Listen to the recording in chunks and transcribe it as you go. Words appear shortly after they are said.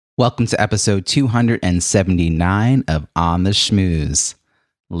Welcome to episode 279 of On the Schmooze.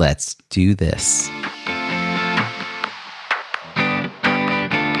 Let's do this.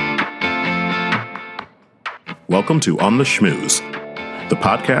 Welcome to On the Schmooze, the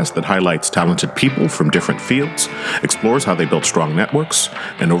podcast that highlights talented people from different fields, explores how they built strong networks,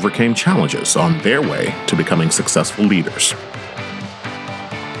 and overcame challenges on their way to becoming successful leaders.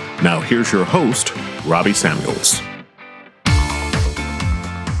 Now here's your host, Robbie Samuels.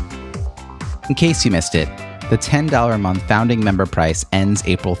 In case you missed it, the $10 a month founding member price ends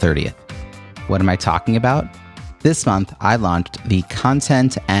April 30th. What am I talking about? This month, I launched the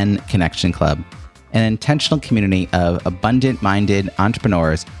Content and Connection Club, an intentional community of abundant-minded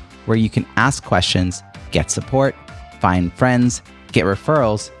entrepreneurs where you can ask questions, get support, find friends, get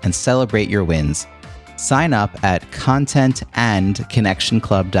referrals, and celebrate your wins. Sign up at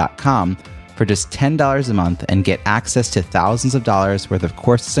contentandconnectionclub.com for just $10 a month and get access to thousands of dollars worth of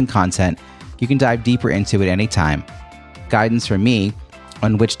courses and content you can dive deeper into at any time. Guidance from me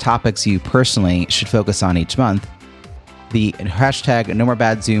on which topics you personally should focus on each month. The hashtag No More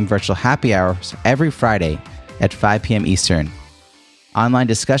Bad Zoom virtual happy hours every Friday at 5 p.m. Eastern. Online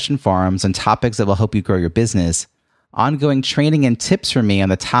discussion forums on topics that will help you grow your business. Ongoing training and tips from me on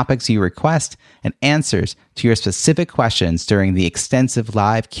the topics you request and answers to your specific questions during the extensive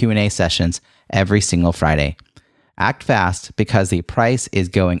live Q&A sessions every single Friday. Act fast because the price is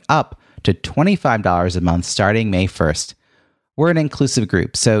going up to $25 a month starting May 1st. We're an inclusive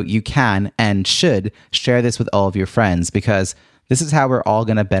group, so you can and should share this with all of your friends because this is how we're all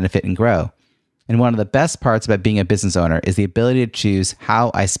going to benefit and grow. And one of the best parts about being a business owner is the ability to choose how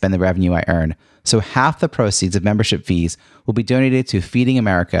I spend the revenue I earn. So half the proceeds of membership fees will be donated to Feeding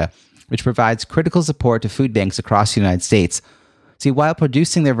America, which provides critical support to food banks across the United States. See, while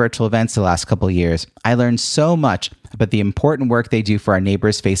producing their virtual events the last couple of years, I learned so much about the important work they do for our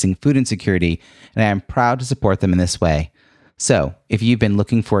neighbors facing food insecurity, and I am proud to support them in this way. So, if you've been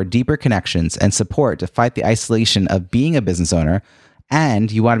looking for deeper connections and support to fight the isolation of being a business owner,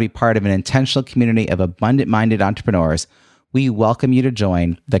 and you want to be part of an intentional community of abundant-minded entrepreneurs, we welcome you to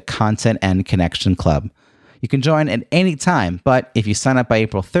join the Content and Connection Club. You can join at any time, but if you sign up by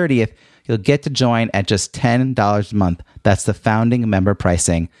April 30th, you'll get to join at just $10 a month. That's the founding member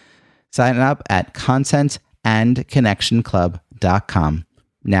pricing. Sign up at contentandconnectionclub.com.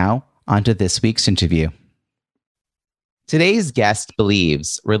 Now, on to this week's interview. Today's guest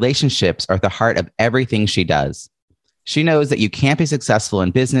believes relationships are at the heart of everything she does. She knows that you can't be successful in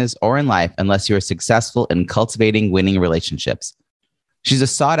business or in life unless you are successful in cultivating winning relationships. She's a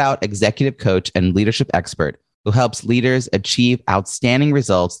sought-out executive coach and leadership expert who helps leaders achieve outstanding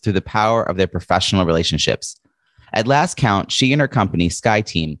results through the power of their professional relationships. At last count, she and her company, Sky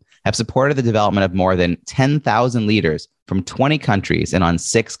Team, have supported the development of more than 10,000 leaders from 20 countries and on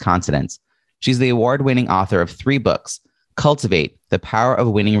 6 continents. She's the award-winning author of 3 books, Cultivate, The Power of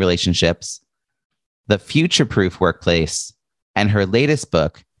Winning Relationships, The Future-Proof Workplace, and her latest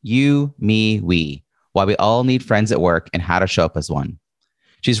book, You, Me, We, Why We All Need Friends at Work and How to Show Up as One.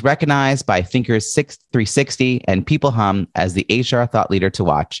 She's recognized by Thinkers 360 and People Hum as the HR thought leader to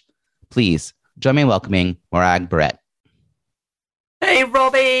watch. Please join me in welcoming Morag Barrett. Hey,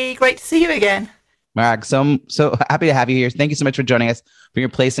 Robbie. Great to see you again. Morag, so happy to have you here. Thank you so much for joining us from your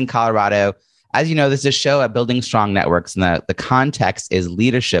place in Colorado. As you know, this is a show at Building Strong Networks, and the context is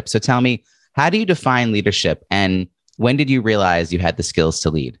leadership. So tell me, how do you define leadership, and when did you realize you had the skills to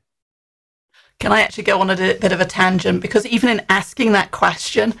lead? Can I actually go on a bit of a tangent? Because even in asking that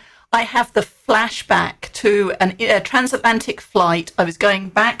question, I have the flashback to a transatlantic flight. I was going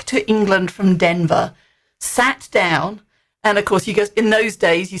back to England from Denver, sat down, and of course, in those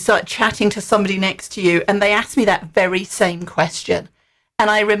days, you start chatting to somebody next to you, and they asked me that very same question. And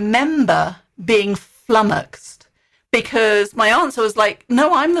I remember being flummoxed because my answer was like,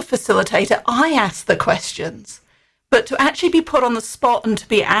 no, I'm the facilitator. I ask the questions. But to actually be put on the spot and to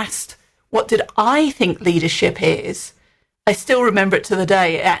be asked, what did I think leadership is? I still remember it to the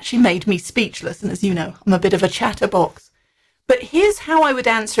day. It actually made me speechless. And as you know, I'm a bit of a chatterbox. But here's how I would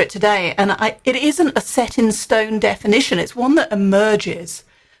answer it today. And it isn't a set in stone definition. It's one that emerges.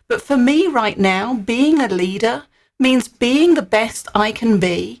 But for me right now, being a leader means being the best I can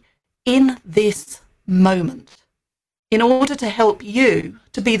be in this moment in order to help you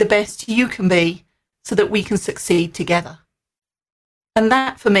to be the best you can be so that we can succeed together. And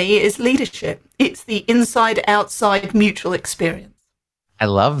that, for me, is leadership. It's the inside-outside mutual experience. I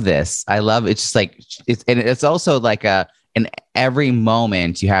love this. It's just like, it's also like in every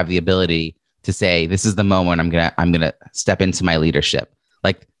moment you have the ability to say, this is the moment I'm gonna step into my leadership.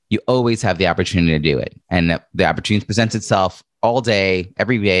 Like you always have the opportunity to do it. And the opportunity presents itself all day,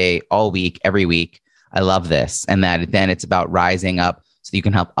 every day, all week, every week. I love this. And that then it's about rising up so you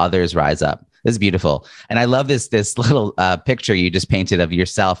can help others rise up. This is beautiful. And I love this little picture you just painted of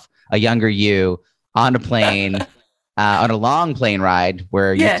yourself, a younger you on a plane, on a long plane ride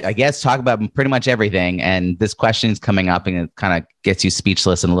where you, I guess, talk about pretty much everything. And this question is coming up and it kind of gets you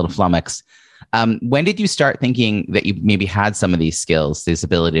speechless and a little flummoxed. When did you start thinking that you maybe had some of these skills, this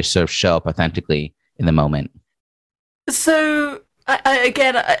ability to sort of show up authentically in the moment? So I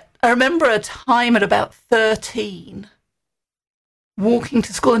remember a time at about 13 walking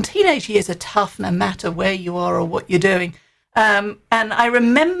to school, and teenage years are tough no matter where you are or what you're doing. And I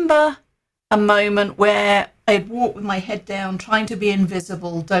remember a moment where I'd walk with my head down, trying to be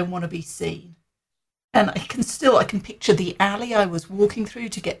invisible, don't want to be seen. And I can picture the alley I was walking through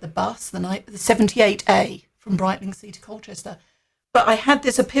to get the bus, the 78A from Brightlingsea to Colchester. But I had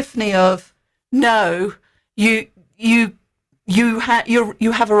this epiphany of, no, you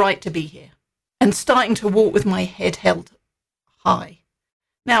have a right to be here, and starting to walk with my head held high.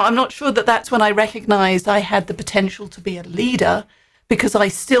 Now, I'm not sure that that's when I recognized I had the potential to be a leader, because I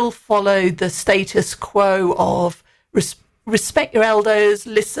still followed the status quo of respect your elders,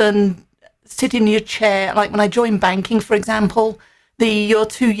 listen, sit in your chair. Like when I joined banking, for example, you're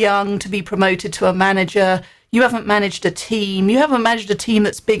too young to be promoted to a manager. You haven't managed a team. You haven't managed a team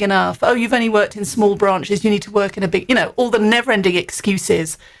that's big enough. Oh, you've only worked in small branches. You need to work in a big, all the never-ending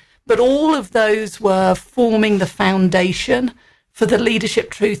excuses. But all of those were forming the foundation for the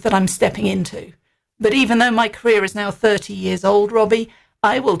leadership truth that I'm stepping into. But even though my career is now 30 years old, Robbie,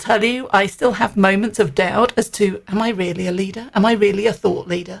 I will tell you, I still have moments of doubt as to, am I really a leader? Am I really a thought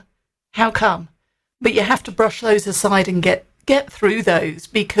leader? How come? But you have to brush those aside and get through those,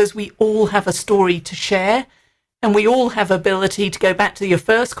 because we all have a story to share, and we all have ability, to go back to your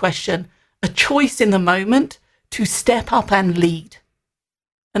first question, a choice in the moment to step up and lead.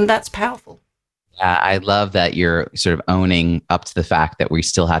 And that's powerful. I love that you're sort of owning up to the fact that we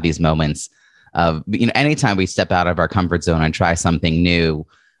still have these moments of, anytime we step out of our comfort zone and try something new,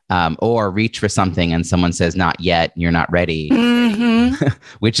 or reach for something and someone says, not yet, you're not ready,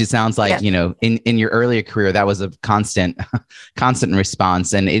 which it sounds like, in your earlier career, that was a constant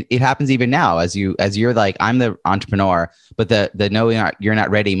response. And it happens even now as you're like, I'm the entrepreneur, but the no, you're not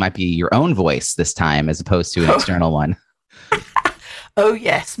ready might be your own voice this time, as opposed to an external one. Oh,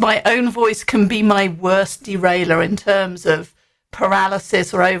 yes. My own voice can be my worst derailer in terms of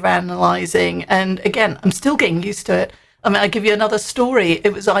paralysis or overanalyzing. And again, I'm still getting used to it. I mean, I'll give you another story.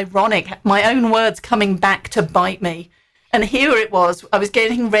 It was ironic. My own words coming back to bite me. And here it was. I was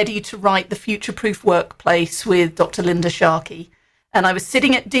getting ready to write The Future-Proof Workplace with Dr. Linda Sharkey. And I was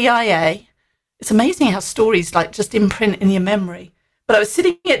sitting at DIA. It's amazing how stories like just imprint in your memory. But I was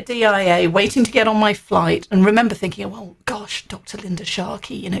sitting at DIA waiting to get on my flight, and remember thinking, well, gosh, Dr. Linda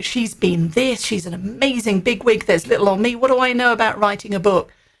Sharkey, she's been this, she's an amazing bigwig, there's little on me. What do I know about writing a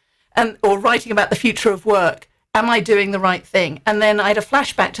book or writing about the future of work? Am I doing the right thing? And then I had a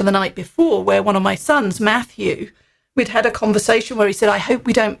flashback to the night before where one of my sons, Matthew, we'd had a conversation where he said, I hope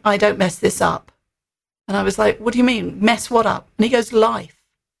I don't mess this up. And I was like, what do you mean? Mess what up? And he goes, life.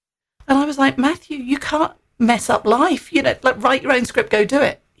 And I was like, Matthew, you can't mess up life. Write your own script, go do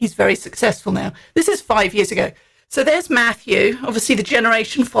it. He's very successful now. This is 5 years ago. So there's Matthew, obviously the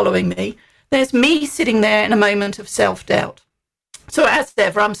generation following me. There's me sitting there in a moment of self-doubt. So as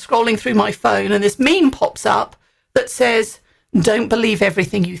ever, I'm scrolling through my phone and this meme pops up that says, don't believe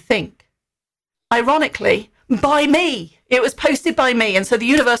everything you think. Ironically, by me. It was posted by me. And so the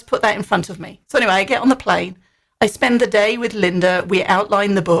universe put that in front of me. So anyway, I get on the plane. I spend the day with Linda. We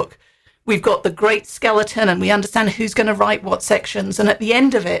outline the book. We've got the great skeleton and we understand who's going to write what sections. And at the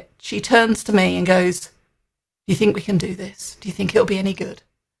end of it, she turns to me and goes, do you think we can do this? Do you think it'll be any good?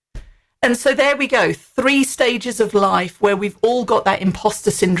 And so there we go. 3 stages of life where we've all got that imposter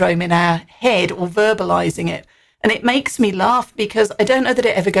syndrome in our head or verbalizing it. And it makes me laugh because I don't know that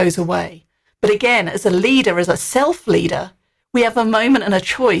it ever goes away. But again, as a leader, as a self-leader, we have a moment and a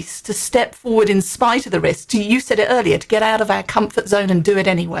choice to step forward in spite of the risk. You said it earlier, to get out of our comfort zone and do it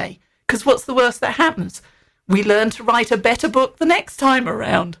anyway. Because what's the worst that happens? We learn to write a better book the next time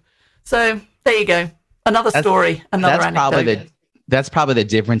around. So there you go. Another story, another anecdote. That's probably the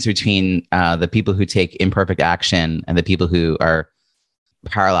difference between the people who take imperfect action and the people who are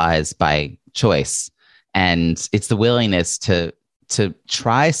paralyzed by choice. And it's the willingness to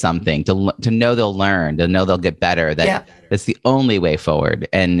try something, to know they'll learn, to know they'll get better. That's the only way forward.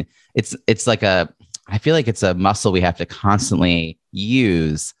 And it's like I feel like it's a muscle we have to constantly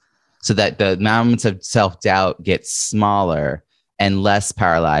use so that the moments of self-doubt get smaller and less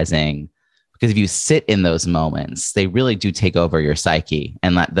paralyzing. Because if you sit in those moments, they really do take over your psyche.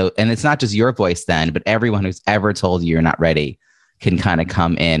 And it's not just your voice then, but everyone who's ever told you you're not ready can kind of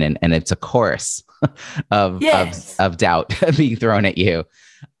come in, and it's a chorus of doubt being thrown at you.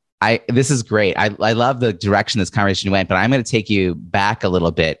 This is great. I love the direction this conversation went, but I'm going to take you back a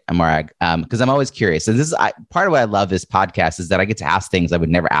little bit, Morag, because I'm always curious. And this is part of why I love this podcast is that I get to ask things I would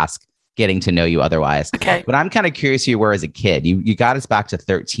never ask getting to know you otherwise. Okay. But I'm kind of curious who you were as a kid. You got us back to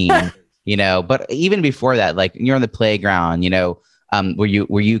 13, but even before that, like you're on the playground, were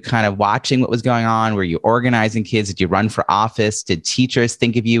you kind of watching what was going on? Were you organizing kids? Did you run for office? Did teachers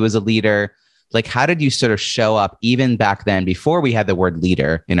think of you as a leader? Like, how did you sort of show up even back then, before we had the word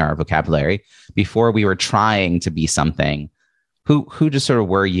leader in our vocabulary, before we were trying to be something? Who just sort of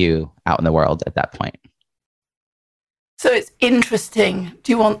were you out in the world at that point? So it's interesting.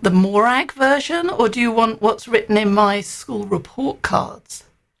 Do you want the Morag version, or do you want what's written in my school report cards?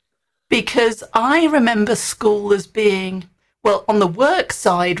 Because I remember school as being, well, on the work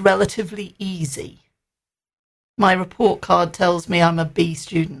side, relatively easy. My report card tells me I'm a B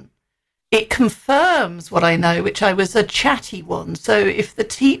student. It confirms what I know, which I was a chatty one. So if the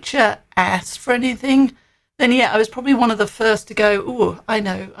teacher asked for anything, then I was probably one of the first to go, oh, I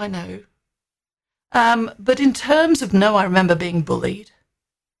know. But in terms of I remember being bullied.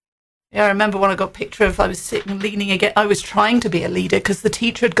 Yeah, I remember when I got a picture of, I was sitting leaning against, I was trying to be a leader because the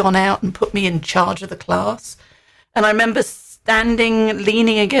teacher had gone out and put me in charge of the class. And I remember standing,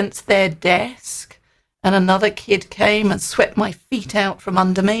 leaning against their desk, and another kid came and swept my feet out from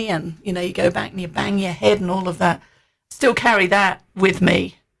under me. And, you go back and you bang your head and all of that. Still carry that with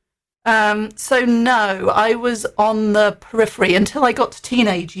me. So no, I was on the periphery until I got to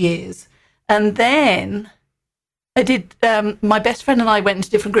teenage years. And then I did, my best friend and I went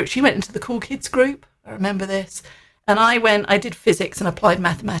into different groups. She went into the cool kids group. I remember this. And I did physics and applied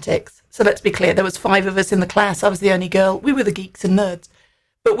mathematics. So let's be clear, there was 5 of us in the class. I was the only girl. We were the geeks and nerds.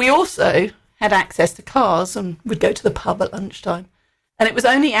 But we also had access to cars and would go to the pub at lunchtime. And it was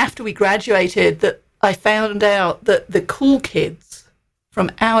only after we graduated that I found out that the cool kids,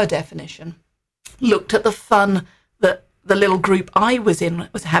 from our definition, looked at the fun that the little group I was in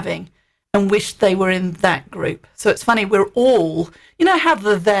was having and wished they were in that group. So it's funny, we're all, how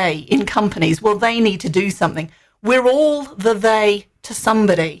the they in companies, well, they need to do something. We're all the they to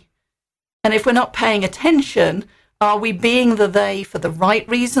somebody. And if we're not paying attention, are we being the they for the right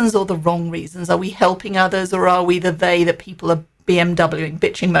reasons or the wrong reasons? Are we helping others, or are we the they that people are BMWing,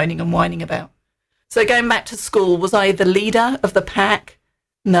 bitching, moaning and whining about? So going back to school, was I the leader of the pack?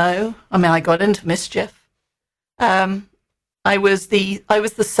 No. I got into mischief. I was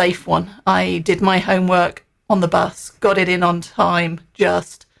the safe one. I did my homework on the bus, got it in on time,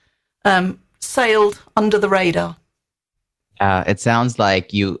 just sailed under the radar. It sounds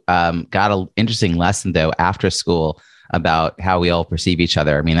like you got an interesting lesson though after school about how we all perceive each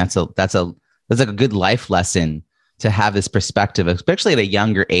other. I mean, that's like a good life lesson to have this perspective, especially at a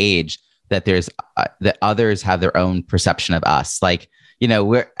younger age, that there's that others have their own perception of us. Like,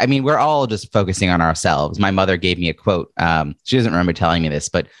 we're all just focusing on ourselves. My mother gave me a quote. She doesn't remember telling me this,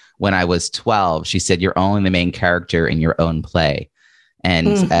 but when I was 12, she said, "You're only the main character in your own play."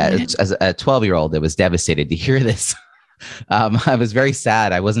 And as a 12-year-old, I was devastated to hear this. I was very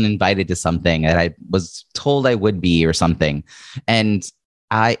sad. I wasn't invited to something that I was told I would be or something.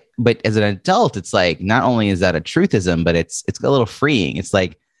 But as an adult, it's like, not only is that a truthism, but it's a little freeing. It's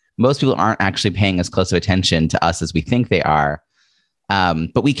like most people aren't actually paying as close of attention to us as we think they are.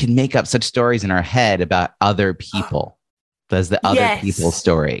 But we can make up such stories in our head about other people. There's the other people's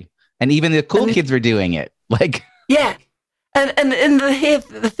story. And even the cool kids were doing it. Like, yeah. And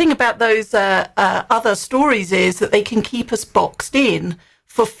the thing about those other stories is that they can keep us boxed in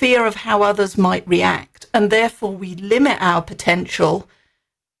for fear of how others might react. And therefore we limit our potential.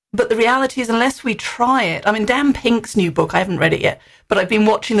 But the reality is, unless we try it, Dan Pink's new book, I haven't read it yet, but I've been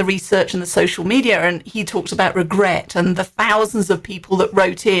watching the research and the social media, and he talks about regret and the thousands of people that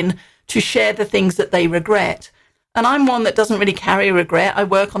wrote in to share the things that they regret. And I'm one that doesn't really carry regret. I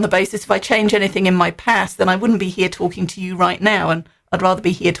work on the basis if I change anything in my past, then I wouldn't be here talking to you right now. And I'd rather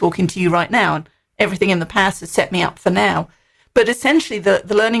be here talking to you right now. And everything in the past has set me up for now. But essentially, the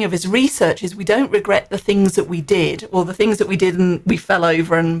learning of his research is we don't regret the things that we did, or the things that we did and we fell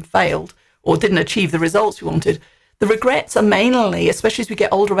over and failed, or didn't achieve the results we wanted. The regrets are mainly, especially as we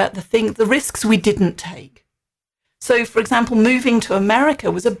get older, about the risks we didn't take. So, for example, moving to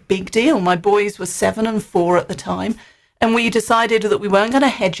America was a big deal. My boys were 7 and 4 at the time, and we decided that we weren't going to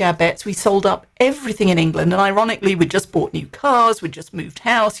hedge our bets. We sold up everything in England, and ironically, we'd just bought new cars, we'd just moved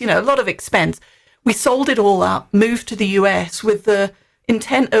house, a lot of expense. We sold it all up, moved to the US with the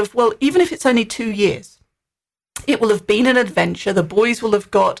intent of, well, even if it's only 2 years, it will have been an adventure. The boys will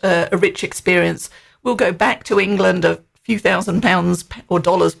have got a rich experience. We'll go back to England a few £1,000s or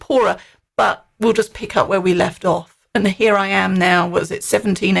dollars poorer, but we'll just pick up where we left off. And here I am now, was it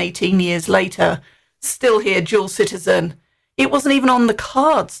 17, 18 years later, still here, dual citizen. It wasn't even on the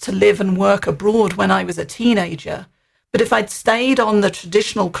cards to live and work abroad when I was a teenager. But if I'd stayed on the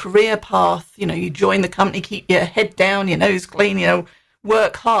traditional career path, you join the company, keep your head down, your nose clean,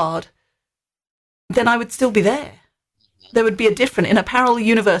 work hard, then I would still be there. There would be in a parallel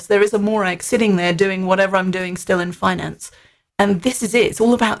universe, there is a Morag sitting there doing whatever I'm doing still in finance. And this is it. It's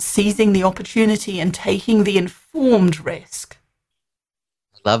all about seizing the opportunity and taking the informed risk.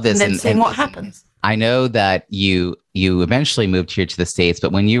 Love this. And then seeing what happens. I know that you eventually moved here to the States,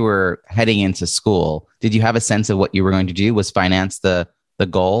 but when you were heading into school, did you have a sense of what you were going to do? Was finance the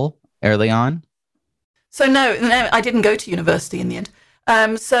goal early on? So no, I didn't go to university in the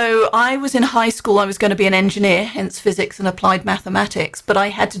end. So I was in high school. I was going to be an engineer, hence physics and applied mathematics, but I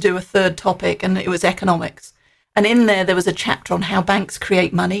had to do a third topic, and it was economics. And in there was a chapter on how banks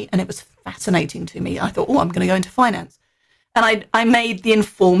create money, and it was fascinating to me. I thought, I'm going to go into finance. And I made the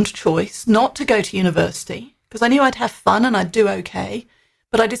informed choice not to go to university because I knew I'd have fun and I'd do okay.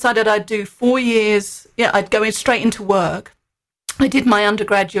 But I decided I'd do 4 years. I'd go straight into work. I did my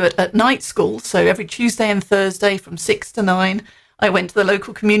undergraduate at night school. So every Tuesday and Thursday from 6 to 9, I went to the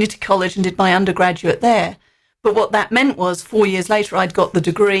local community college and did my undergraduate there. But what that meant was 4 years later, I'd got the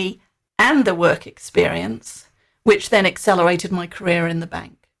degree and the work experience, which then accelerated my career in the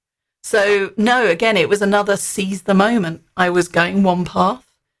bank. So no, again, it was another seize the moment. I was going one path,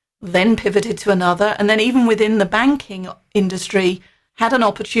 then pivoted to another. And then even within the banking industry, had an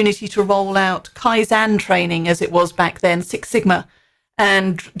opportunity to roll out Kaizen training as it was back then, Six Sigma,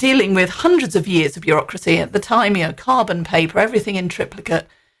 and dealing with hundreds of years of bureaucracy at the time, carbon paper, everything in triplicate.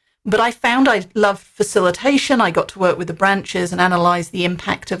 But I found I loved facilitation. I got to work with the branches and analyze the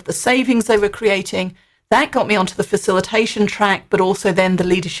impact of the savings they were creating. That got me onto the facilitation track, but also then the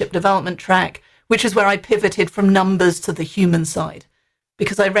leadership development track, which is where I pivoted from numbers to the human side.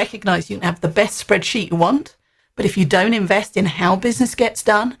 Because I recognize you can have the best spreadsheet you want, but if you don't invest in how business gets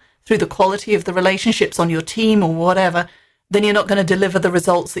done through the quality of the relationships on your team or whatever, then you're not going to deliver the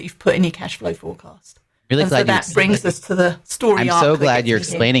results that you've put in your cash flow forecast. Really glad that brings us to the story. I'm so glad you're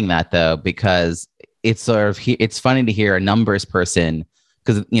explaining that, though, because it's it's funny to hear a numbers person,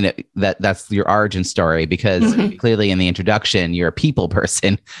 because that's your origin story, because clearly in the introduction you're a people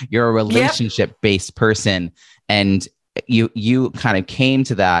person, you're a relationship based person, and you kind of came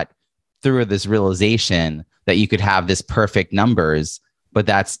to that through this realization that you could have this perfect numbers, but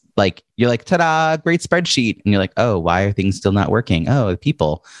that's like you're like, ta-da, great spreadsheet, and you're like, oh, why are things still not working? Oh,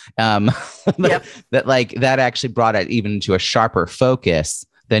 people. That actually brought it even to a sharper focus,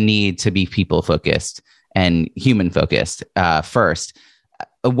 the need to be people focused and human focused first.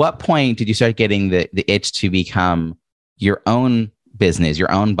 At what point did you start getting the itch to become your own business,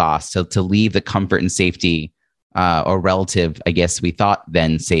 your own boss, to leave the comfort and safety or relative, I guess we thought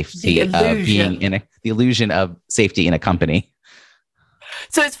then, safety of being in the illusion of safety in a company?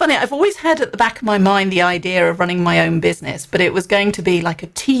 So it's funny, I've always had at the back of my mind the idea of running my own business, but it was going to be like a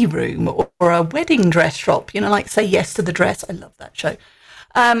tea room or a wedding dress shop, like Say Yes to the Dress. I love that show.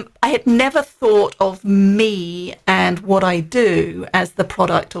 I had never thought of me and what I do as the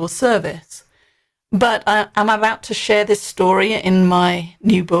product or service. But I'm about to share this story in my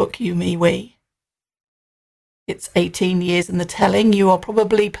new book, You, Me, We. It's 18 years in the telling. You are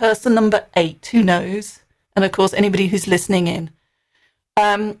probably person number 8, who knows? And of course, anybody who's listening in.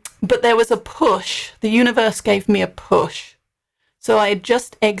 But there was a push. The universe gave me a push. So I had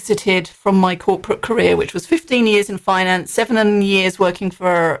just exited from my corporate career, which was 15 years in finance, 7 years working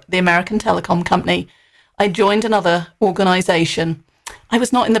for the American telecom company. I joined another organization. I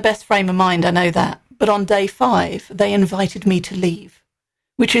was not in the best frame of mind, I know that. But on day 5, they invited me to leave,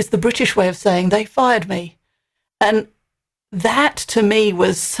 which is the British way of saying they fired me. And that to me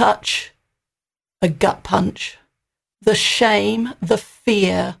was such a gut punch. The shame, the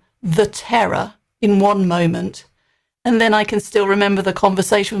fear, the terror in one moment. And then I can still remember the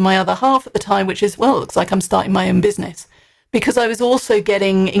conversation with my other half at the time, which is, well, it looks like I'm starting my own business. Because I was also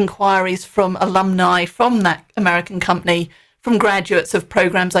getting inquiries from alumni from that American company, from graduates of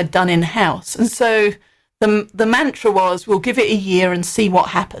programs I'd done in-house. And so the mantra was, we'll give it a year and see what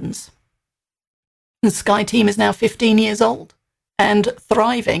happens. And Sky Team is now 15 years old and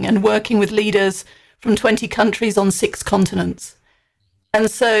thriving and working with leaders from 20 countries on 6 continents. And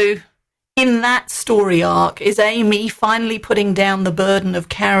so in that story arc is me finally putting down the burden of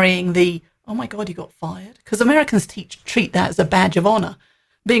carrying the oh my God, you got fired. Because Americans treat that as a badge of honor.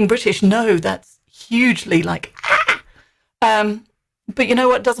 Being British, no, that's hugely like, ah! But you know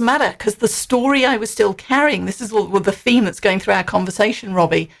what? It doesn't matter, because the story I was still carrying, this is all the theme that's going through our conversation,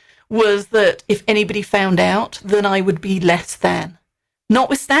 Robbie, was that if anybody found out, then I would be less than.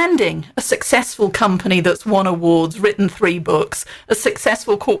 Notwithstanding a successful company that's won awards, written 3 books, a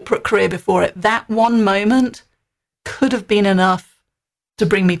successful corporate career before it, that one moment could have been enough to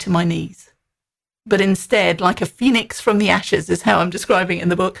bring me to my knees. But instead, like a phoenix from the ashes is how I'm describing it in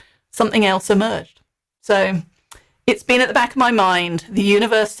the book, something else emerged. So it's been at the back of my mind. The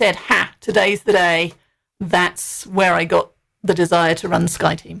universe said, ha, today's the day. That's where I got the desire to run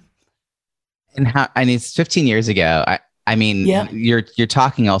SkyTeam. And it's 15 years ago. I mean, yeah. You're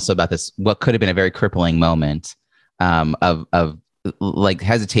talking also about this, what could have been a very crippling moment of like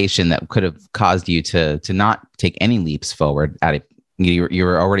hesitation that could have caused you to not take any leaps forward. You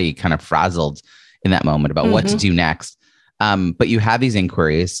were already kind of frazzled in that moment about what to do next. But you have these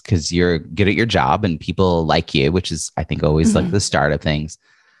inquiries because you're good at your job and people like you, which is, I think, always like the start of things.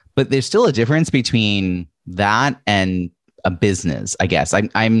 But there's still a difference between that and a business, I guess.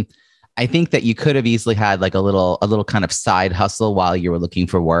 I think that you could have easily had like a little kind of side hustle while you were looking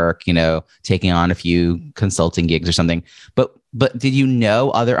for work, taking on a few consulting gigs or something. But did you know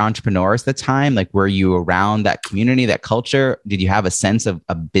other entrepreneurs at the time? Like, were you around that community, that culture? Did you have a sense of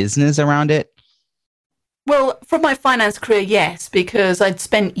a business around it? Well, from my finance career, yes, because I'd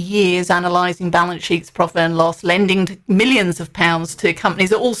spent years analysing balance sheets, profit and loss, lending to millions of pounds to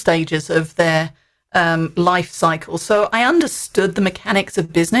companies at all stages of their life cycle. So I understood the mechanics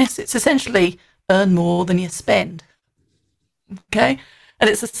of business. It's essentially earn more than you spend. Okay? And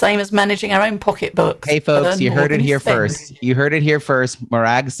it's the same as managing our own pocketbooks. Hey, folks, you heard it here first. You heard it here first.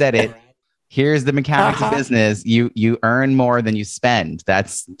 Morag said it. Here's the mechanics of business. You earn more than you spend.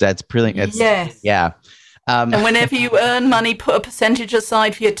 That's pretty. Yes. Yeah. And whenever you earn money, put a percentage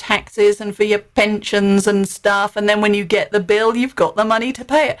aside for your taxes and for your pensions and stuff. And then when you get the bill, you've got the money to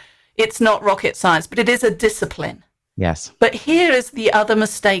pay it. It's not rocket science, but it is a discipline. Yes. But here is the other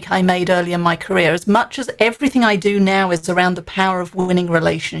mistake I made early in my career. As much as everything I do now is around the power of winning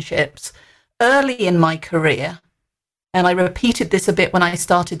relationships, early in my career, and I repeated this a bit when I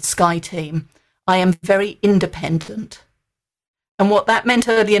started SkyTeam, I am very independent. And what that meant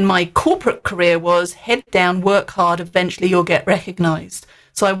early in my corporate career was head down, work hard, eventually you'll get recognized.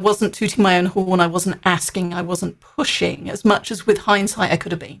 So I wasn't tooting my own horn, I wasn't asking, I wasn't pushing as much as with hindsight I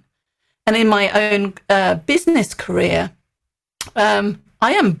could have been. And in my own business career, I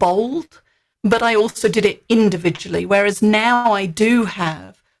am bold, but I also did it individually, whereas now I do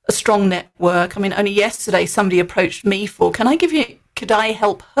have a strong network. I mean, only yesterday somebody approached me for, could I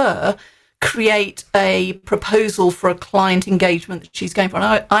help her create a proposal for a client engagement that she's going for?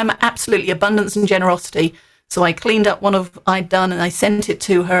 And I'm absolutely abundance and generosity. So I cleaned up one I'd done and I sent it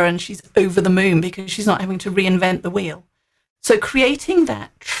to her, and she's over the moon because she's not having to reinvent the wheel. So creating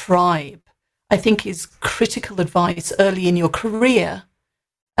that tribe, I think, is critical advice early in your career,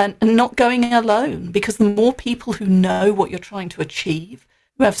 and not going alone, because the more people who know what you're trying to achieve,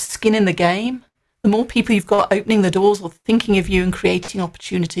 who have skin in the game, the more people you've got opening the doors or thinking of you and creating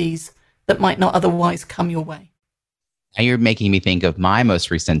opportunities that might not otherwise come your way. Now you're making me think of my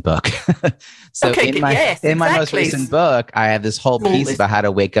most recent book. In my most recent book, I have this whole piece about how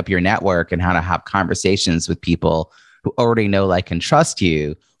to wake up your network and how to have conversations with people who already know, like, and trust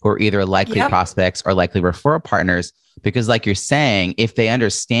you, who are either likely prospects or likely referral partners. Because like you're saying, if they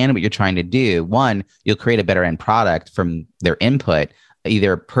understand what you're trying to do, one, you'll create a better end product from their input,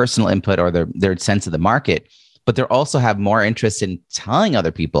 either personal input or their sense of the market. But they'll also have more interest in telling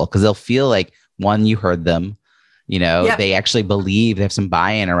other people because they'll feel like, one, you heard them, they actually believe, they have some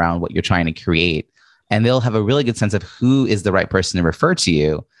buy-in around what you're trying to create. And they'll have a really good sense of who is the right person to refer to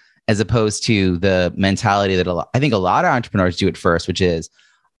you, as opposed to the mentality that I think a lot of entrepreneurs do at first, which is,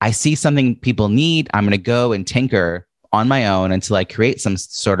 I see something people need, I'm going to go and tinker on my own until I create some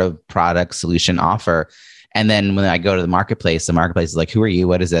sort of product, solution, offer. And then when I go to the marketplace is like, who are you?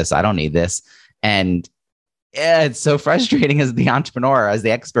 What is this? I don't need this. And it's so frustrating as the entrepreneur, as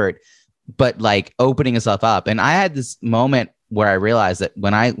the expert, but like opening yourself up. And I had this moment where I realized that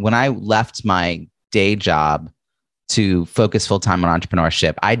when I left my day job to focus full-time on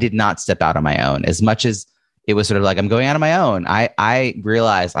entrepreneurship, I did not step out on my own. As much as it was sort of like, I'm going out on my own, I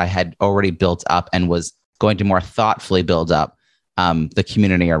realized I had already built up and was going to more thoughtfully build up the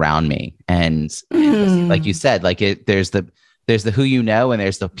community around me. And like you said, like there's the who you know, and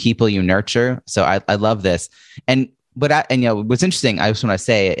there's the people you nurture. So I love this. And what's interesting, I just want to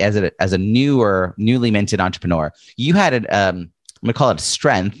say, as a newly minted entrepreneur, you had I'm going to call it a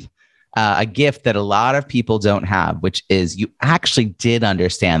strength a gift that a lot of people don't have, which is you actually did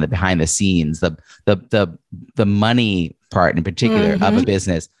understand the behind the scenes, the money part in particular of a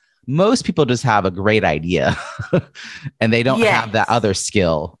business. Most people just have a great idea and they don't have that other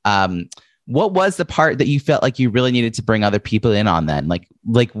skill. What was the part that you felt like you really needed to bring other people in on then?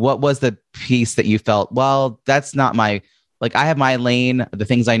 Like what was the piece that you felt, well, that's not my, like I have my lane, the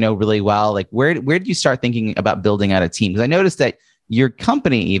things I know really well. Like where did you start thinking about building out a team? Because I noticed that your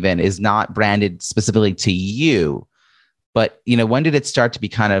company even is not branded specifically to you, but when did it start to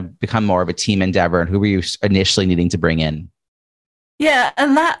become more of a team endeavor, and who were you initially needing to bring in? Yeah,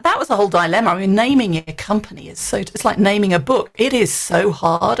 and that was the whole dilemma. I mean, naming a company it's like naming a book. It is so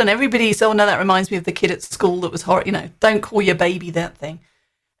hard, and everybody says, oh no, that reminds me of the kid at school that was horrible. Don't call your baby that thing.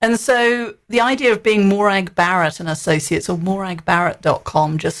 And so the idea of being Morag, Barrett and Associates, or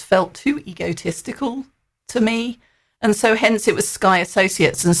moragbarrett.com, just felt too egotistical to me. And so hence it was Skye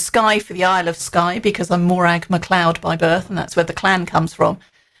Associates, and Skye for the Isle of Skye, because I'm Morag MacLeod by birth, and that's where the clan comes from.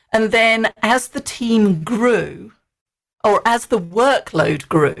 And then as the team grew, or as the workload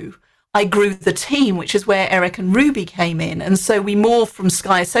grew, I grew the team, which is where Eric and Ruby came in. And so we morphed from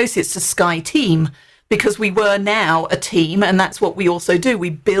Skye Associates to Skye Team, because we were now a team, and that's what we also do. We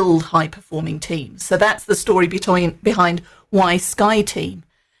build high-performing teams. So that's the story behind why Skye Team.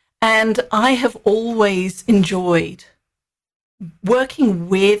 And I have always enjoyed working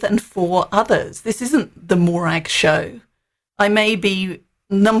with and for others. This isn't the Morag show. I may be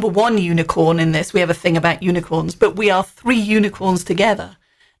number one unicorn in this. We have a thing about unicorns, but we are 3 unicorns together.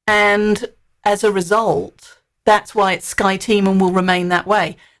 And as a result, that's why it's Skye Team and will remain that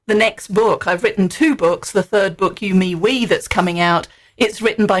way. The next book, I've written 2 books. The third book, You, Me, We, that's coming out, it's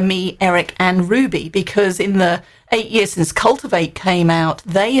written by me, Eric, and Ruby, because in the 8 years since Cultivate came out,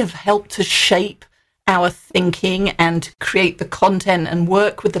 they have helped to shape our thinking and create the content and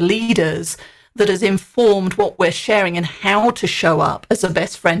work with the leaders that has informed what we're sharing and how to show up as a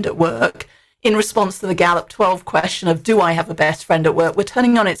best friend at work. In response to the Gallup 12 question of, do I have a best friend at work? We're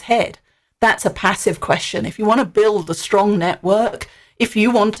turning on its head. That's a passive question. If you want to build a strong network, if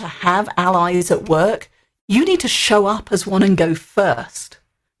you want to have allies at work, you need to show up as one and go first,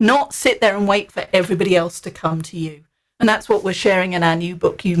 not sit there and wait for everybody else to come to you. And that's what we're sharing in our new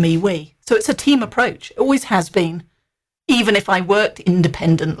book, You, Me, We. So it's a team approach. It always has been. Even if I worked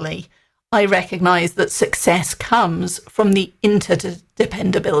independently, I recognize that success comes from the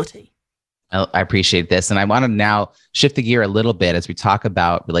interdependability. I appreciate this. And I want to now shift the gear a little bit as we talk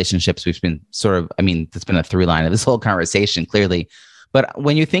about relationships. We've been it's been a through line of this whole conversation, clearly. But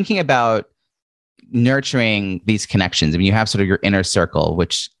when you're thinking about nurturing these connections, I mean, you have sort of your inner circle,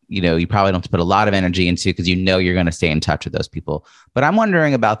 which, you probably don't have to put a lot of energy into because you're going to stay in touch with those people. But I'm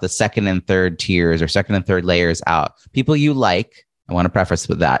wondering about the second and third tiers or second and third layers out. People you like, I want to preface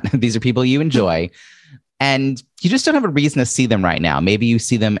with that. These are people you enjoy. And you just don't have a reason to see them right now. Maybe you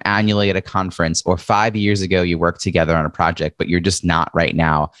see them annually at a conference, or 5 years ago you worked together on a project, but you're just not right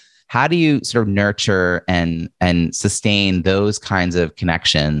now. How do you sort of nurture and sustain those kinds of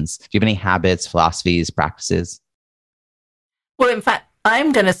connections? Do you have any habits, philosophies, practices? Well, in fact,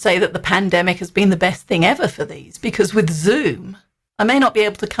 I'm going to say that the pandemic has been the best thing ever for these, because with Zoom, I may not be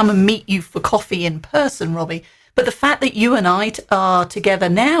able to come and meet you for coffee in person, Robbie, but the fact that you and I are together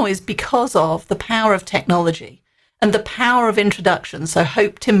now is because of the power of technology and the power of introduction. So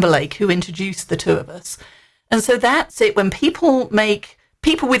Hope Timberlake, who introduced the 2 of us. And so that's it. When people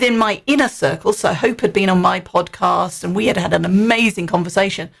within my inner circle, so Hope had been on my podcast and we had had an amazing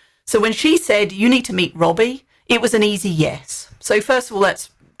conversation. So when she said, you need to meet Robbie, it was an easy yes. So first of all,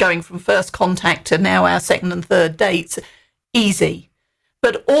 that's going from first contact to now our second and third dates. Easy.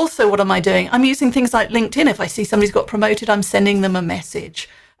 But also, what am I doing? I'm using things like LinkedIn. If I see somebody's got promoted, I'm sending them a message.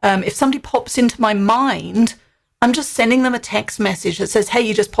 If somebody pops into my mind, I'm just sending them a text message that says, hey,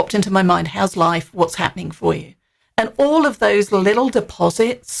 you just popped into my mind. How's life? What's happening for you? And all of those little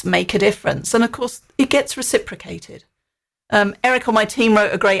deposits make a difference. And of course, it gets reciprocated. Eric on my team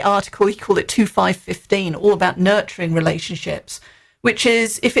wrote a great article. He called it 2515, all about nurturing relationships, which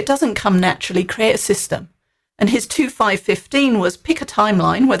is, if it doesn't come naturally, create a system. And his 2515 was pick a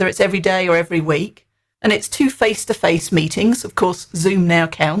timeline, whether it's every day or every week. And it's 2 face-to-face meetings. Of course, Zoom now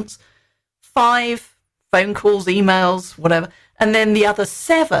counts. 5 phone calls, emails, whatever. And then the other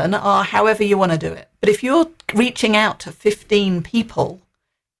 7 are however you want to do it. But if you're reaching out to 15 people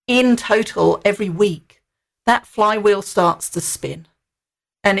in total every week, that flywheel starts to spin.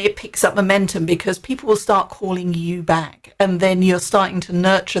 And it picks up momentum because people will start calling you back. And then you're starting to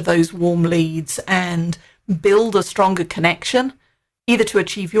nurture those warm leads and build a stronger connection, either to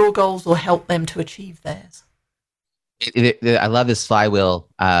achieve your goals or help them to achieve theirs. I love this flywheel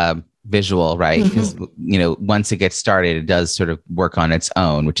visual, right? Because, once it gets started, it does sort of work on its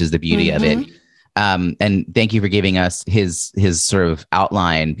own, which is the beauty of it. And thank you for giving us his sort of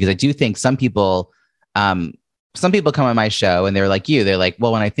outline, because I do think some people come on my show and they're like you. They're like,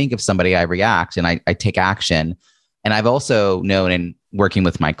 well, when I think of somebody, I react and I take action. And I've also known in working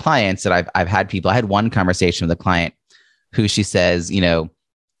with my clients that I've had people. I had one conversation with a client who she says,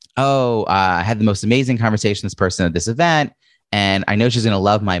 I had the most amazing conversation with this person at this event, and I know she's going to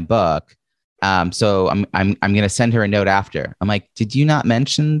love my book. So I'm going to send her a note after. I'm like, did you not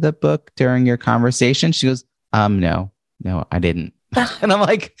mention the book during your conversation? She goes, no, I didn't. And I'm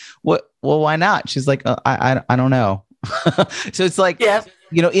like, what? Well, why not? She's like, I don't know. So it's like,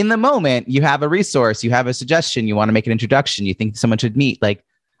 in the moment you have a resource, you have a suggestion, you want to make an introduction, you think someone should meet. Like,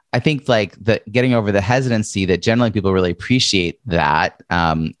 I think like getting over the hesitancy that generally people really appreciate that.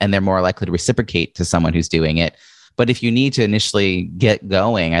 And they're more likely to reciprocate to someone who's doing it. But if you need to initially get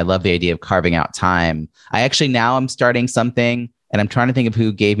going, I love the idea of carving out time. I'm starting something, and I'm trying to think of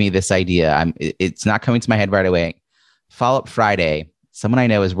who gave me this idea. It's not coming to my head right away. Follow-up Friday. Someone I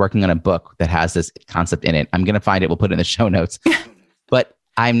know is working on a book that has this concept in it. I'm going to find it. We'll put it in the show notes. But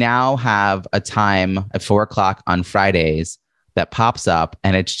I now have a time at 4:00 on Fridays that pops up,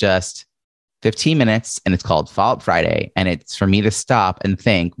 and it's just 15 minutes, and it's called Follow-up Friday. And it's for me to stop and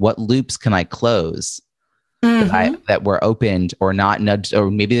think, what loops can I close that were opened or not nudged, or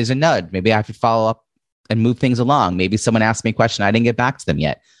maybe there's a nudge. Maybe I have to follow up and move things along. Maybe someone asked me a question, I didn't get back to them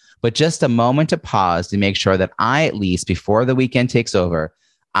yet. But just a moment to pause to make sure that I, at least before the weekend takes over,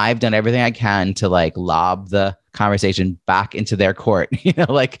 I've done everything I can to like lob the conversation back into their court,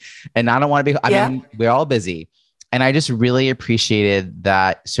 and I don't want to be, I mean, we're all busy. And I just really appreciated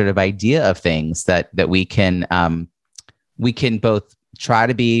that sort of idea of things that we can both try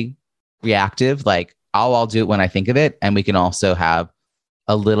to be reactive, like, I'll do it when I think of it. And we can also have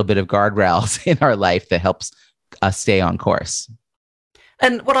a little bit of guardrails in our life that helps us stay on course.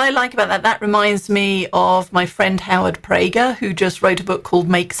 And what I like about that reminds me of my friend Howard Prager, who just wrote a book called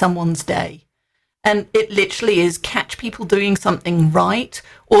Make Someone's Day. And it literally is catch people doing something right,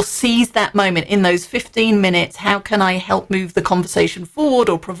 or seize that moment in those 15 minutes. How can I help move the conversation forward,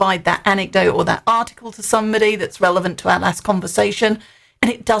 or provide that anecdote or that article to somebody that's relevant to our last conversation? And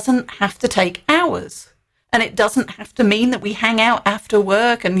it doesn't have to take hours. And it doesn't have to mean that we hang out after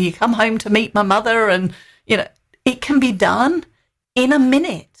work and you come home to meet my mother. And, it can be done in a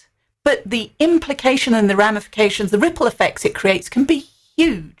minute. But the implication and the ramifications, the ripple effects it creates can be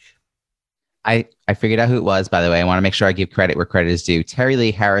huge. I figured out who it was, by the way. I want to make sure I give credit where credit is due. Terry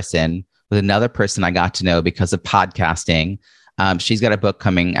Lee Harrison was another person I got to know because of podcasting. She's got a book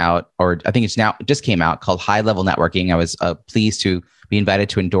coming out, or I think it just came out, called High Level Networking. I was pleased to be invited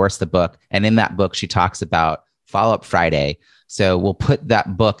to endorse the book. And in that book, she talks about Follow-up Friday. So we'll put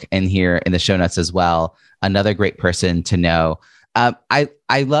that book in here in the show notes as well. Another great person to know. I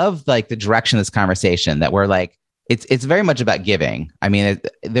love like the direction of this conversation, that we're like, it's very much about giving. I mean,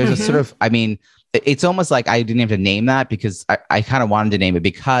 there's a sort of, it's almost like I didn't have to name that, because I kind of wanted to name it,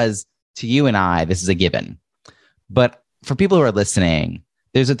 because to you and I, this is a given. But for people who are listening,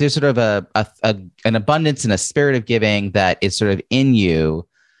 there's sort of an abundance and a spirit of giving that is sort of in you,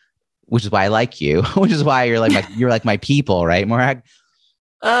 which is why I like you, which is why you're like my people, right, Morag?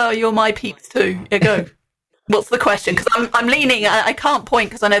 Oh, you're my peeps too. Yeah, go. What's the question? Because I'm leaning. I can't point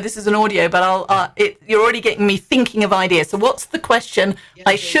because I know this is an audio, but you're already getting me thinking of ideas. So what's the question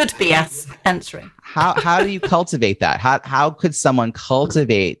I should be answering? How do you cultivate that? How could someone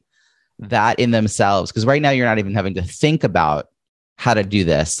cultivate that in themselves? Because right now you're not even having to think about how to do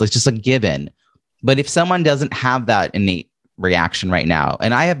this. It's just a given. But if someone doesn't have that innate reaction right now,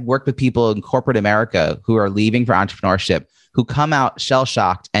 and I have worked with people in corporate America who are leaving for entrepreneurship, who come out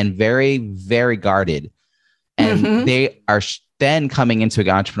shell-shocked and very, very guarded. And they are then coming into an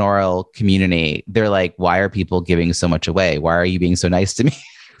entrepreneurial community. They're like, why are people giving so much away? Why are you being so nice to me?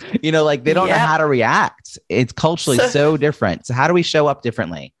 They don't know how to react. It's culturally so different. So how do we show up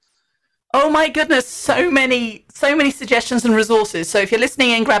differently? Oh my goodness, so many suggestions and resources. So if you're listening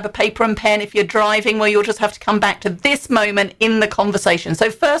in, grab a paper and pen. If you're driving, well, you'll just have to come back to this moment in the conversation.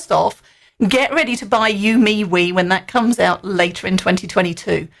 So first off, get ready to buy You, Me, We when that comes out later in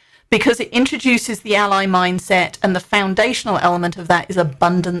 2022. Because it introduces the ally mindset, and the foundational element of that is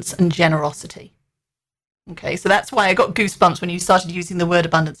abundance and generosity. Okay, so that's why I got goosebumps when you started using the word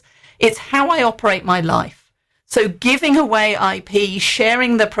abundance. It's how I operate my life. So giving away IP,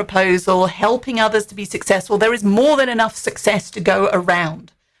 sharing the proposal, helping others to be successful, there is more than enough success to go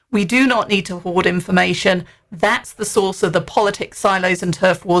around. We do not need to hoard information. That's the source of the politics, silos, and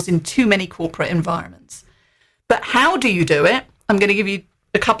turf wars in too many corporate environments. But how do you do it? I'm going to give you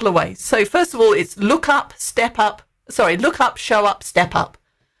a couple of ways. So first of all, it's look up, show up, step up.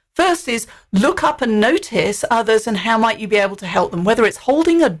 First is look up and notice others and how might you be able to help them, whether it's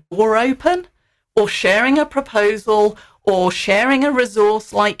holding a door open or sharing a proposal or sharing a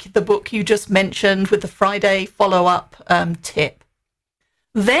resource like the book you just mentioned with the Friday follow-up tip.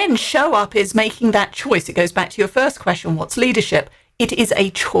 Then show up is making that choice. It goes back to your first question, what's leadership? It is a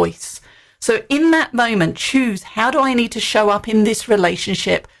choice. So in that moment, choose, how do I need to show up in this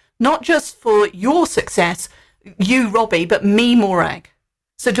relationship, not just for your success, you, Robbie, but me, Morag.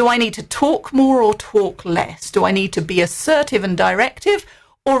 So do I need to talk more or talk less? Do I need to be assertive and directive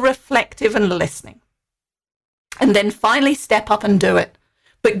or reflective and listening? And then finally step up and do it.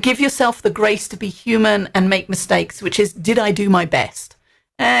 But give yourself the grace to be human and make mistakes, which is, did I do my best?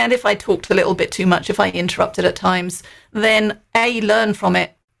 And if I talked a little bit too much, if I interrupted at times, then learn from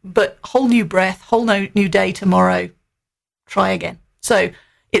it. But whole new breath, whole new day tomorrow, try again. So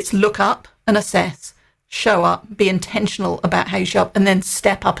it's look up and assess, show up, be intentional about how you show up, and then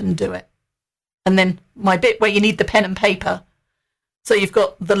step up and do it. And then my bit where you need the pen and paper. So you've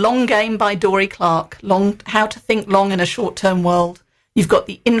got The Long Game by Dory Clark, How to Think Long in a Short-Term World. You've got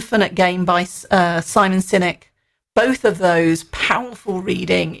The Infinite Game by Simon Sinek. Both of those powerful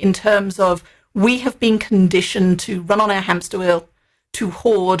reading in terms of we have been conditioned to run on our hamster wheel, to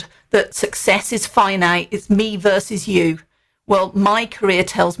hoard, that success is finite, it's me versus you. Well, my career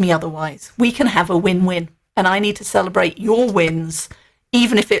tells me otherwise. We can have a win-win, and I need to celebrate your wins,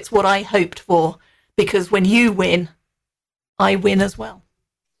 even if it's what I hoped for, because when you win, I win as well.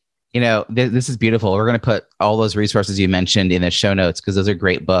 You know, this is beautiful. We're going to put all those resources you mentioned in the show notes because those are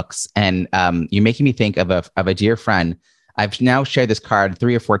great books. And you're making me think of a dear friend. I've now shared this card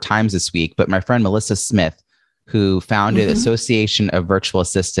 3 or 4 times this week, but my friend Melissa Smith, who founded Association of Virtual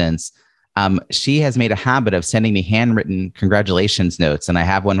Assistants, she has made a habit of sending me handwritten congratulations notes. And I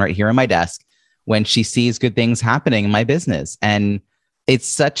have one right here on my desk when she sees good things happening in my business. And it's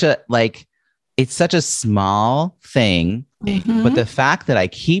such a small thing, but the fact that I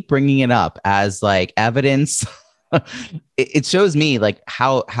keep bringing it up as like evidence, it shows me like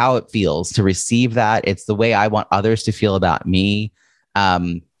how it feels to receive that. It's the way I want others to feel about me.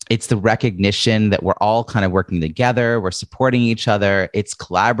 It's the recognition that we're all kind of working together. We're supporting each other. It's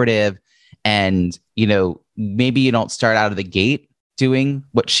collaborative. And, you know, maybe you don't start out of the gate doing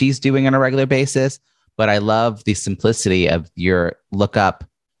what she's doing on a regular basis, but I love the simplicity of your look up,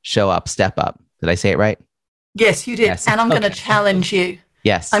 show up, step up. Did I say it right? Yes, you did. Yes. And I'm going to challenge you.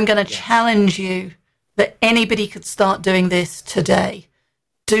 Yes. I'm going to challenge you that anybody could start doing this today.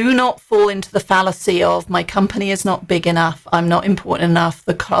 Do not fall into the fallacy of my company is not big enough. I'm not important enough.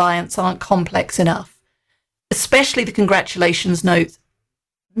 The clients aren't complex enough. Especially the congratulations notes.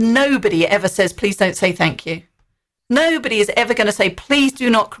 Nobody ever says, please don't say thank you. Nobody is ever going to say, please do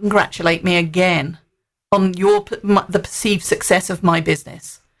not congratulate me again on the perceived success of my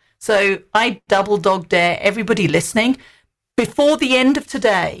business. So I double dog dare everybody listening, before the end of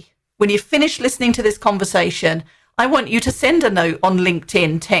today, when you finish listening to this conversation, I want you to send a note on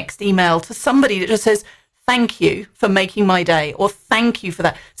LinkedIn, text, email to somebody that just says, thank you for making my day, or thank you for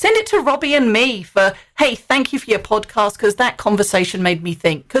that. Send it to Robbie and me for, hey, thank you for your podcast because that conversation made me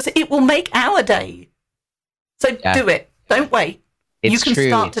think, because it will make our day. So do it. Don't wait. You can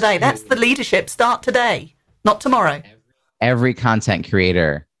start today. That's the leadership. Start today, not tomorrow. Every content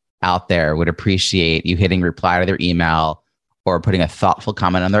creator out there would appreciate you hitting reply to their email or putting a thoughtful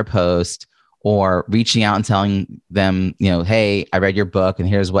comment on their post or reaching out and telling them, you know, hey, I read your book and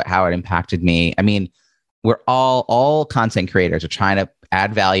here's how it impacted me. I mean, we're all content creators are trying to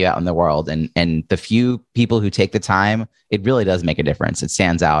add value out in the world. And the few people who take the time, it really does make a difference. It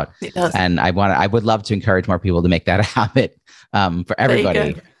stands out. It does. And I would love to encourage more people to make that a habit for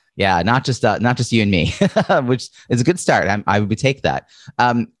everybody. Yeah, not just you and me, which is a good start. I would take that.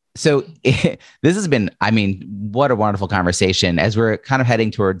 So this has been, I mean, what a wonderful conversation. As we're kind of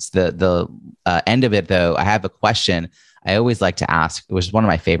heading towards the end of it, though, I have a question I always like to ask, which is one of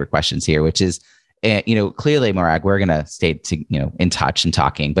my favorite questions here, which is, you know, clearly, Morag, we're going to stay in touch and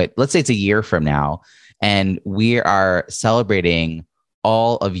talking, but let's say it's a year from now and we are celebrating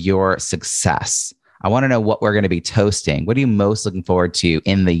all of your success. I want to know what we're going to be toasting. What are you most looking forward to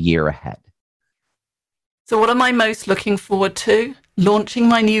in the year ahead? So what am I most looking forward to? Launching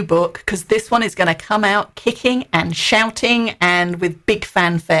my new book, because this one is going to come out kicking and shouting and with big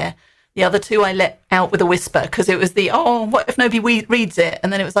fanfare. The other two I let out with a whisper because it was what if nobody reads it?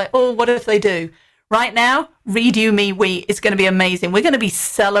 And then it was like, oh, what if they do? Right now, Read You, Me, We is going to be amazing. We're going to be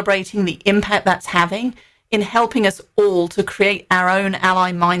celebrating the impact that's having in helping us all to create our own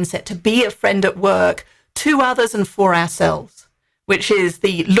ally mindset, to be a friend at work, to others and for ourselves. which is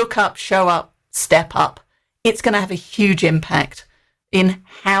the look up, show up, step up, it's going to have a huge impact in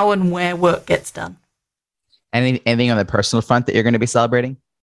how and where work gets done. Anything on the personal front that you're going to be celebrating?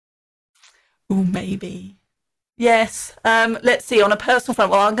 Oh, maybe. Yes. Let's see. On a personal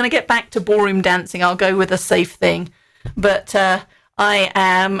front, well, I'm going to get back to ballroom dancing. I'll go with a safe thing. But I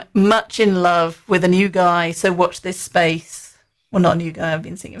am much in love with a new guy, so watch this space. Well, not a new guy. I've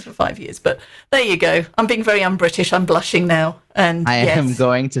been singing for 5 years. But there you go. I'm being very un-British. I'm blushing now. And I am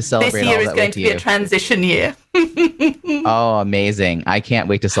going to celebrate all that with you. This year is going to be a transition year. Oh, amazing. I can't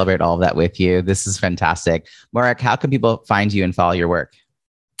wait to celebrate all of that with you. This is fantastic. Morag, how can people find you and follow your work?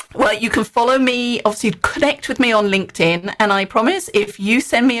 Well, you can follow me, obviously connect with me on LinkedIn. And I promise if you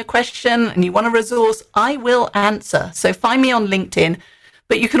send me a question and you want a resource, I will answer. So find me on LinkedIn.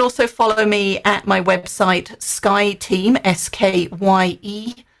 But you can also follow me at my website, skye.team,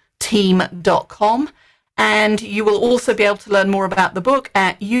 SKYE team.com. And you will also be able to learn more about the book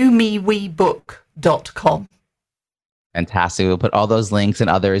at youmewebook.com. Fantastic. We'll put all those links and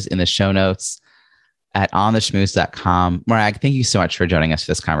others in the show notes at ontheschmooze.com. Morag, thank you so much for joining us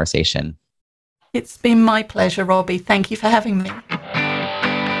for this conversation. It's been my pleasure, Robbie. Thank you for having me.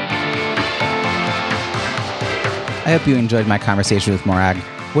 I hope you enjoyed my conversation with Morag.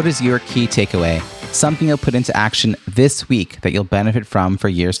 What is your key takeaway? Something you'll put into action this week that you'll benefit from for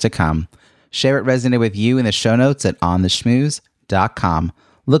years to come. Share what resonated with you in the show notes at ontheschmooze.com.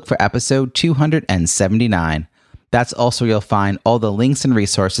 Look for episode 279. That's also where you'll find all the links and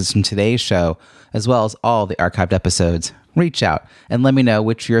resources from today's show, as well as all the archived episodes. Reach out and let me know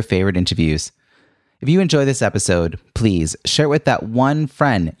which are your favorite interviews. If you enjoy this episode, please share it with that one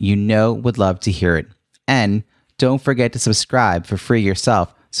friend you know would love to hear it. And don't forget to subscribe for free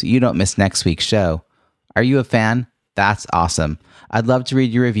yourself so you don't miss next week's show. Are you a fan? That's awesome. I'd love to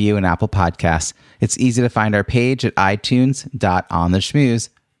read your review in Apple Podcasts. It's easy to find our page at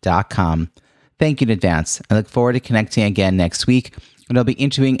itunes.ontheschmooze.com. Thank you in advance. I look forward to connecting again next week, when I'll be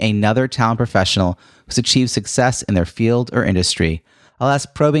interviewing another talent professional who's achieved success in their field or industry. I'll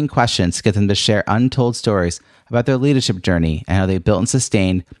ask probing questions to get them to share untold stories about their leadership journey and how they built and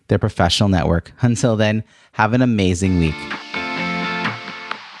sustained their professional network. Until then, have an amazing week.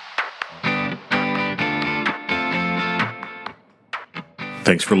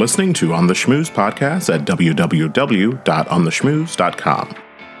 Thanks for listening to On the Schmooze podcast at www.ontheschmooze.com.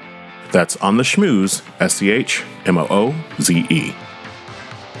 That's On the Schmooze, SCHMOOZE.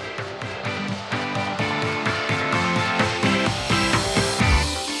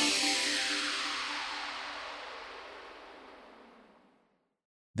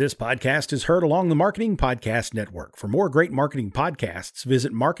 This podcast is heard along the Marketing Podcast Network. For more great marketing podcasts,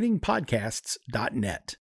 visit marketingpodcasts.net.